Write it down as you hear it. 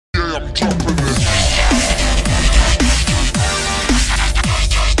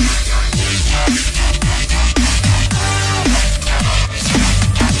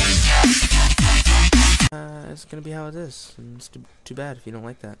gonna be how it is. And it's too bad if you don't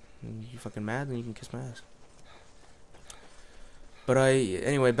like that. And you fucking mad, then you can kiss my ass. But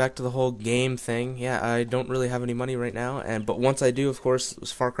anyway, back to the whole game thing. Yeah, I don't really have any money right now, but once I do, of course,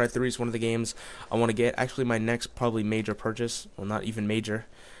 Far Cry 3 is one of the games I want to get. Actually, my next probably major purchase, well, not even major,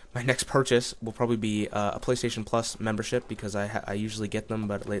 my next purchase will probably be a PlayStation Plus membership, because I usually get them,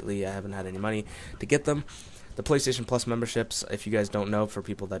 but lately I haven't had any money to get them. The PlayStation Plus memberships, if you guys don't know, for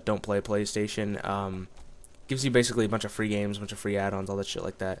people that don't play PlayStation, gives you basically a bunch of free games, a bunch of free add-ons, all that shit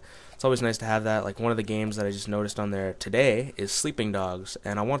like that. It's always nice to have that. Like, one of the games that I just noticed on there today is Sleeping Dogs,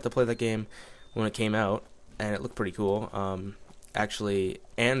 and I wanted to play that game when it came out, and it looked pretty cool. Actually,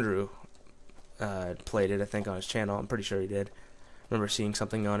 Andrew played it, I think, on his channel. I'm pretty sure he did. I remember seeing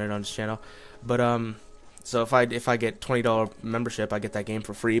something on it on his channel. But so if I get $20 membership, I get that game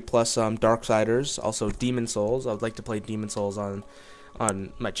for free, plus Darksiders, also Demon Souls. I would like to play Demon Souls on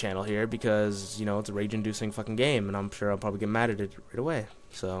my channel here, because, you know, it's a rage-inducing fucking game, and I'm sure I'll probably get mad at it right away.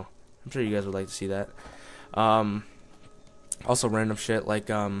 So I'm sure you guys would like to see that. Also random shit,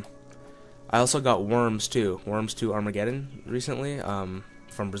 like I also got Worms 2 Armageddon recently,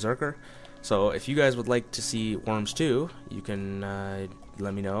 from Berserker. So if you guys would like to see Worms 2, you can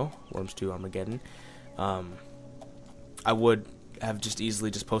let me know. Worms 2 Armageddon. I would have just easily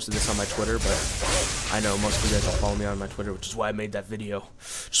just posted this on my Twitter, but I know most of you guys don't follow me on my Twitter, which is why I made that video.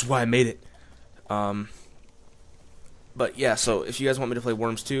 Which is why I made it. But yeah, so if you guys want me to play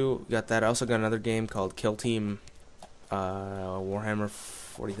Worms 2, got that. I also got another game called Kill Team Warhammer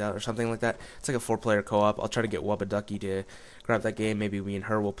 40,000 or something like that. It's like a 4-player co-op. I'll try to get Wubba to grab that game. Maybe me and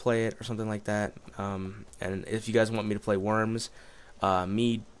her will play it or something like that. And if you guys want me to play Worms,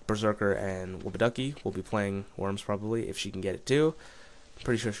 me, Berserker, and Wubba will be playing Worms probably, if she can get it too. I'm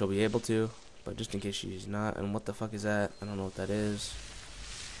pretty sure she'll be able to, but just in case she's not. And what the fuck is that? I don't know what that is.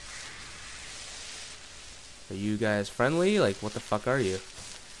 Are you guys friendly? Like, what the fuck are you?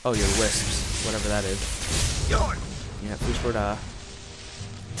 Oh, you're wisps. Whatever that is. Yeah, please for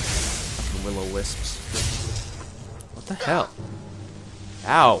fucking willow wisps. What the hell?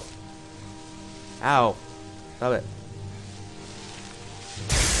 Ow. Ow. Stop it.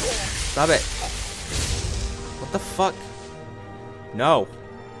 Stop it. What the fuck? No.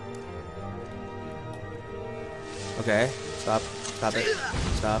 Okay. Stop. Stop it.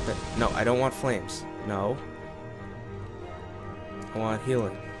 Stop it. No, I don't want flames. No. I want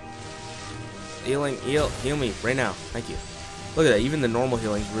healing. Healing. Heal me right now. Thank you. Look at that. Even the normal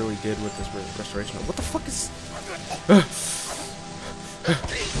healing is really good with this restoration. What the fuck is...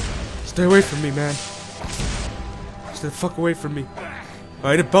 Stay away from me, man. Stay the fuck away from me.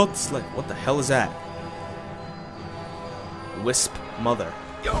 Alright, about this leg. What the hell is that? Wisp mother.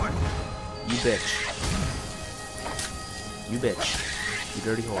 You bitch. You bitch. You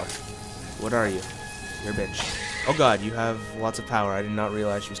dirty whore. What are you? You're a bitch. Oh god, you have lots of power. I did not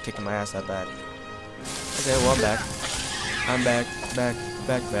realize she was kicking my ass that bad. Okay, well, I'm back. I'm back.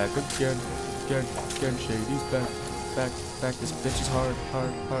 Back again. Shady's back. This bitch is hard.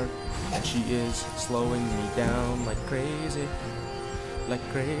 And she is slowing me down like crazy. I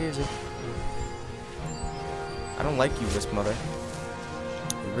don't like you, Wisp Mother.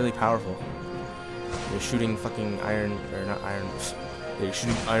 You're really powerful. You're shooting fucking iron, or not iron. Yeah, you're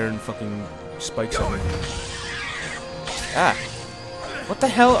shooting iron fucking spikes at me. Ah! What the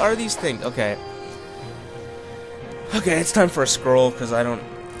hell are these things? Okay. Okay, it's time for a scroll, because I don't...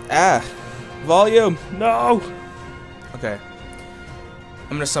 Ah! Volume! No! Okay.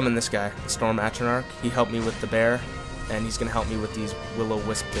 I'm gonna summon this guy, the Storm Atronach. He helped me with the bear, and he's gonna help me with these willow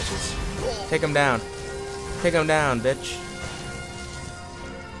wisp bitches. Take him down. Take him down, bitch.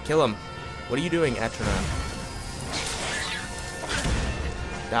 Kill him. What are you doing, Atronach?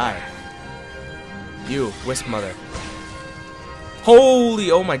 Die. You, Wisp Mother.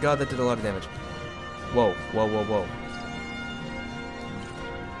 Holy, oh my god, that did a lot of damage. Whoa.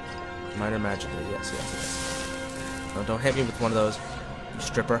 Minor magically, yes. No, don't hit me with one of those, you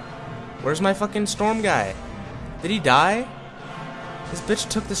stripper. Where's my fucking storm guy? Did he die? This bitch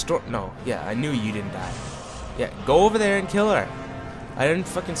took the storm. No, yeah, I knew you didn't die. Yeah, go over there and kill her. I didn't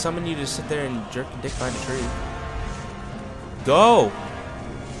fucking summon you to sit there and jerk your dick behind a tree. Go!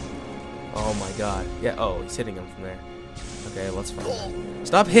 Oh my god. Yeah, oh, he's hitting him from there. Okay, let's find.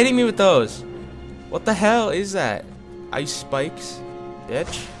 Stop hitting me with those! What the hell is that? Ice spikes?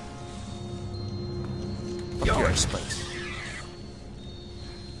 Bitch? Fuck your ice spikes.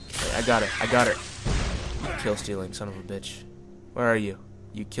 Okay, I got it. You kill stealing son of a bitch. Where are you?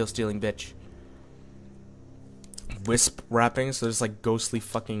 You kill stealing bitch. Wisp wrapping, so there's like ghostly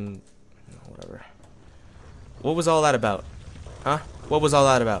fucking... whatever. What was all that about? Huh? What was all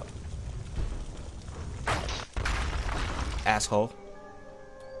that about? asshole.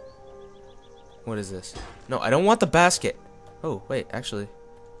 What is this? No, I don't want the basket. Oh, wait, actually.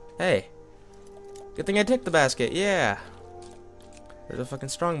 Hey. Good thing I took the basket, yeah. There's a fucking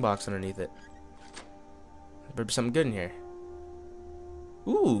strong box underneath it. There better be something good in here.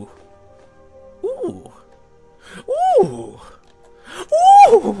 Ooh. Ooh. Ooh.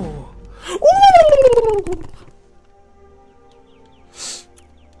 Ooh. Ooh.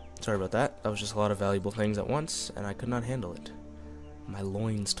 Sorry about that. That was just a lot of valuable things at once, and I could not handle it. My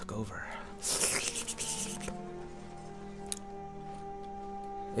loins took over.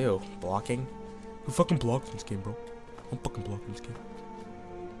 Ew, blocking? Who fucking blocked in this game, bro? I'm fucking blocking this game.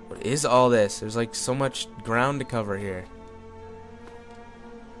 What is all this? There's like so much ground to cover here.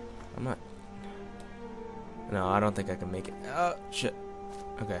 I'm not... No, I don't think I can make it. Shit.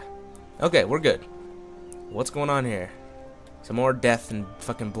 Okay. Okay, we're good. What's going on here? Some more death and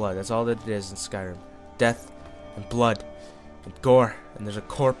fucking blood. That's all that it is in Skyrim. Death and blood and gore. And there's a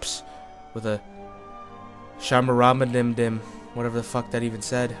corpse with a shamaramadim-dim. Whatever the fuck that even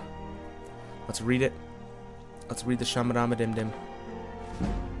said. Let's read it. Let's read the shamaramadim-dim.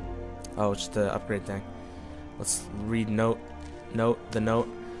 Oh, it's the upgrade thing. Let's read the note.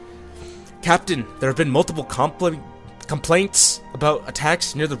 Captain, there have been multiple complaints about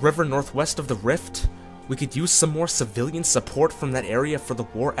attacks near the river northwest of the rift. We could use some more civilian support from that area for the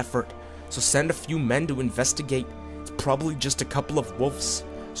war effort, so send a few men to investigate. It's probably just a couple of wolves,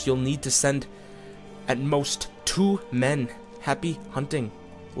 so you'll need to send at most 2 men. Happy hunting.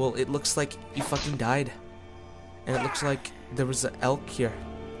 Well, it looks like you fucking died. And it looks like there was an elk here.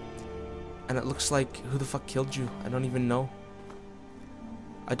 And it looks like, who the fuck killed you? I don't even know.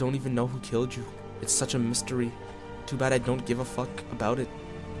 I don't even know who killed you. It's such a mystery. Too bad I don't give a fuck about it.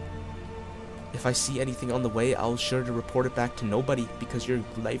 If I see anything on the way, I'll sure to report it back to nobody, because your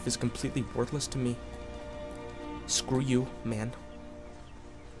life is completely worthless to me. Screw you, man.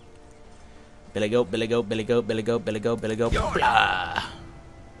 Billy goat, Billy goat, Billy goat, Billy goat, Billy goat, Billy goat, blah. I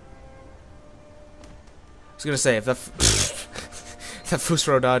was gonna say, if that that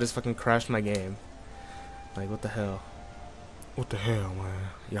Fusro dog just fucking crashed my game. Like, what the hell? What the hell, man?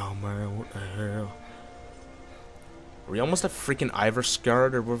 Yo, man, what the hell? Are we almost at freaking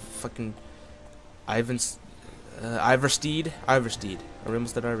Iverskard, or we're fucking Iversteed? Iversteed. Are we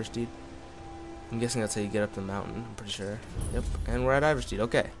almost at Iversteed? I'm guessing that's how you get up the mountain, I'm pretty sure. Yep, and we're at Iversteed,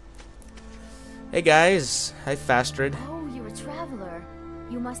 okay. Hey guys, hi Fastrid. Oh, you're a traveler.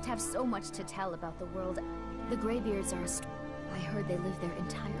 You must have so much to tell about the world. The Greybeards are I heard they live their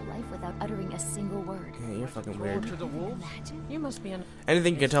entire life without uttering a single word. Yeah, you're fucking weird. You must be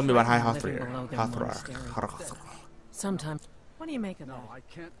Anything you can tell me about High Hothrir. Sometimes. What do you make of that? I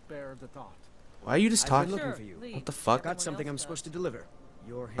can't bear the thought. Why are you just talking? Looking for you. What the fuck? Got something I'm supposed to deliver.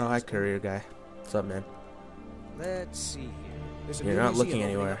 Your Oh, hi courier guy. What's up, man? Let's see here. There's a You're new not looking museum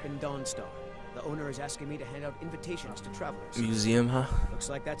anywhere. up in Dawnstar. The owner is asking me to hand out invitations to travelers. Museum, huh? Looks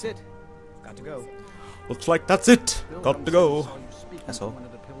like that's it. Got to go. Looks like that's it. Got to go. Asshole. One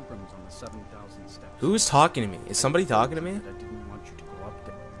of the pilgrims on the 7,000 steps. Who's talking to me? Is somebody talking to me? I didn't want you to go up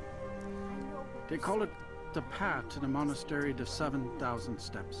there. They call it the path to the monastery to 7,000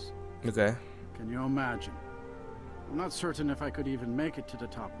 steps. Okay. Can you imagine? I'm not certain if I could even make it to the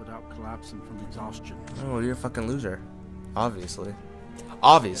top without collapsing from exhaustion. Oh, you're a fucking loser. Obviously.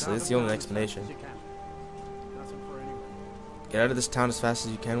 Obviously, it's the only explanation. Get out of this town as fast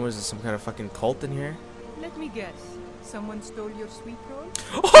as you can. What is this, some kind of fucking cult in here? Let me guess. Someone stole your sweet roll?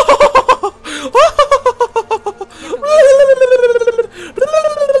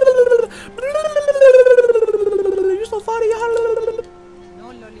 You're so funny. No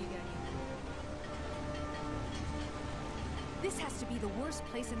lollygagging. This has to be the worst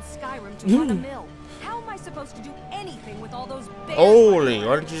place in Skyrim to run a mill. How am I supposed to do anything with all those bears? Holy,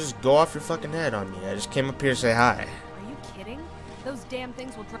 why don't you just go off your fucking head on me? I just came up here to say hi. Are you kidding? Those damn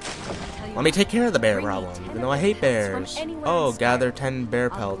things will Let me take care of the bear problem, even though I hate bears. Oh, gather 10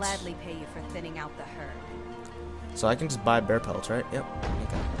 bear I'll pelts. gladly pay you for thinning out the herd. So I can just buy bear pelts, right? Yep.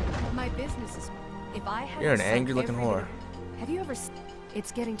 Okay. My business is... If I had You're an to sell angry-looking every- whore. Have you ever...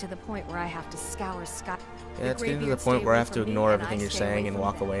 It's getting to the point where I have to scour Sky... Yeah, it's getting to the point where I have to ignore everything you're saying and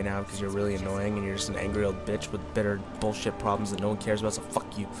walk away now because you're really annoying and you're just an angry old bitch with bitter bullshit problems that no one cares about, so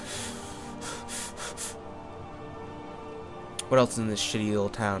fuck you. What else is in this shitty little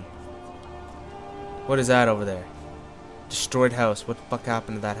town? What is that over there? Destroyed house. What the fuck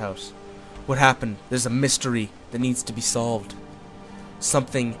happened to that house? What happened? There's a mystery that needs to be solved.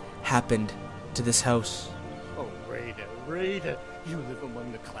 Something happened to this house. Oh, Raider, you live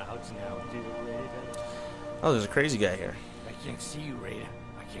among the clouds now, do you, Raider? Oh, there's a crazy guy here. I can't see you, Raider.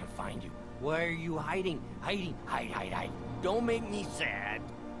 I can't find you. Why are you hiding? Hiding. Hide. Don't make me sad.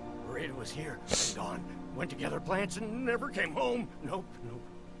 Rita was here and gone. Went to gather plants and never came home. Nope.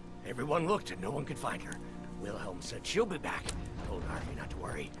 Everyone looked and no one could find her. Wilhelm said she'll be back. Told Harvey not to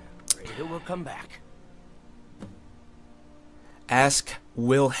worry. Rita will come back. Ask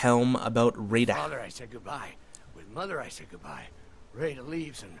Wilhelm about Rita. Father, I said goodbye. With Mother, I said goodbye. Rita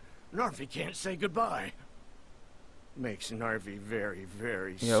leaves and Narvi can't say goodbye. Makes Narvi very,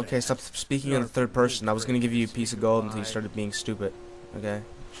 very sad. Yeah, okay, stop speaking in the third person. I was gonna give you a piece of gold until you started being stupid. Okay?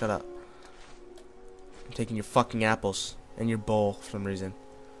 Shut up. I'm taking your fucking apples and your bowl for some reason.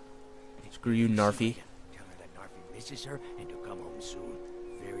 Screw you, Narfi. Tell her that Narvi misses her and to come home soon.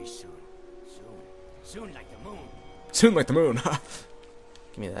 Very soon. Soon like the moon. Soon like the moon.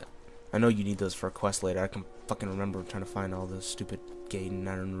 Give me that. I know you need those for a quest later. I can fucking remember trying to find all those stupid gay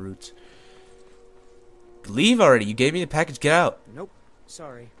iron roots. Leave already. You gave me the package. Get out. Nope.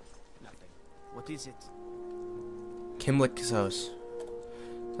 Sorry. Nothing. What is it? Kimlick's house.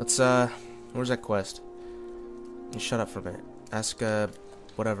 Let's, where's that quest? You shut up for a minute. Ask,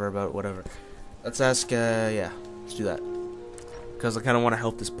 whatever about whatever. Let's ask, yeah. Let's do that. Because I kind of want to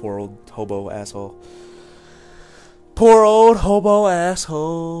help this poor old hobo asshole. Poor old hobo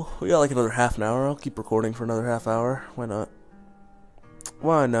asshole. We got like another half an hour. I'll keep recording for another half hour. Why not?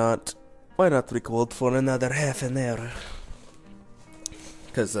 Why not? Why not record for another half an hour?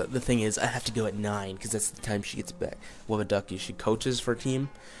 Because the thing is, I have to go at 9 because that's the time she gets back. Well, Ducky, she coaches for a team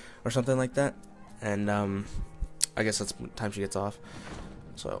or something like that, and I guess that's the time she gets off.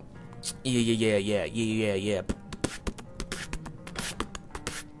 So, yeah.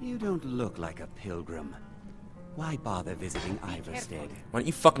 You don't look like a pilgrim. Why bother visiting Iverstead? Why don't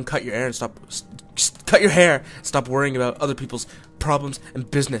you fucking cut your hair and stop? Cut your hair. Stop worrying about other people's problems and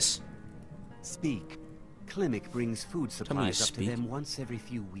business. Speak. Klimek brings food Tell me you supplies up to speak. them once every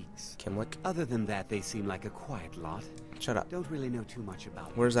few weeks. Kimlick, Other than that, they seem like a quiet lot. shut up. Don't really know too much about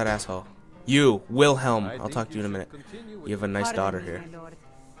them. Where's that asshole? You, Wilhelm. I'll talk to you in a minute. You have a nice daughter Pardon me, here. my lord.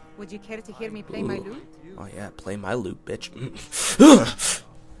 Would you care to hear me play my lute? Oh yeah, play my lute, bitch.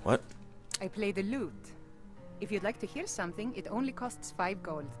 What? I play the lute. If you'd like to hear something, it only costs 5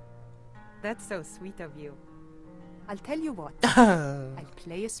 gold. That's so sweet of you. I'll tell you what. I'll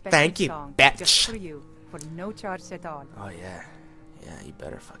play a special Thank you, song bitch. just for you, for no charge at all. Oh yeah. Yeah, you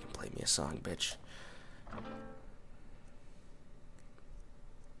better fucking play me a song, bitch.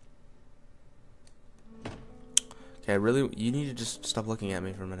 Okay, you need to just stop looking at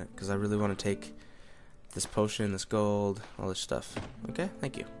me for a minute, because I really want to take this potion, this gold, all this stuff. Okay,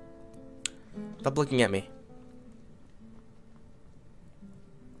 thank you. Stop looking at me.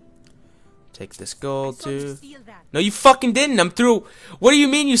 Take this gold too. No, you fucking didn't. I'm through. What do you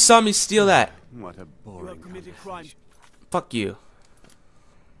mean you saw me steal that? What a boring Committed crime. Fuck you.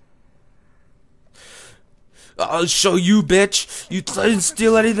 I'll show you, bitch. I didn't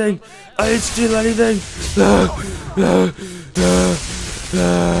steal anything. I didn't steal anything.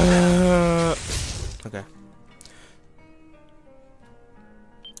 Okay.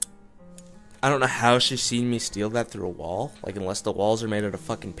 I don't know how she's seen me steal that through a wall. Like, unless the walls are made out of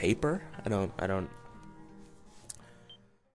fucking paper. I don't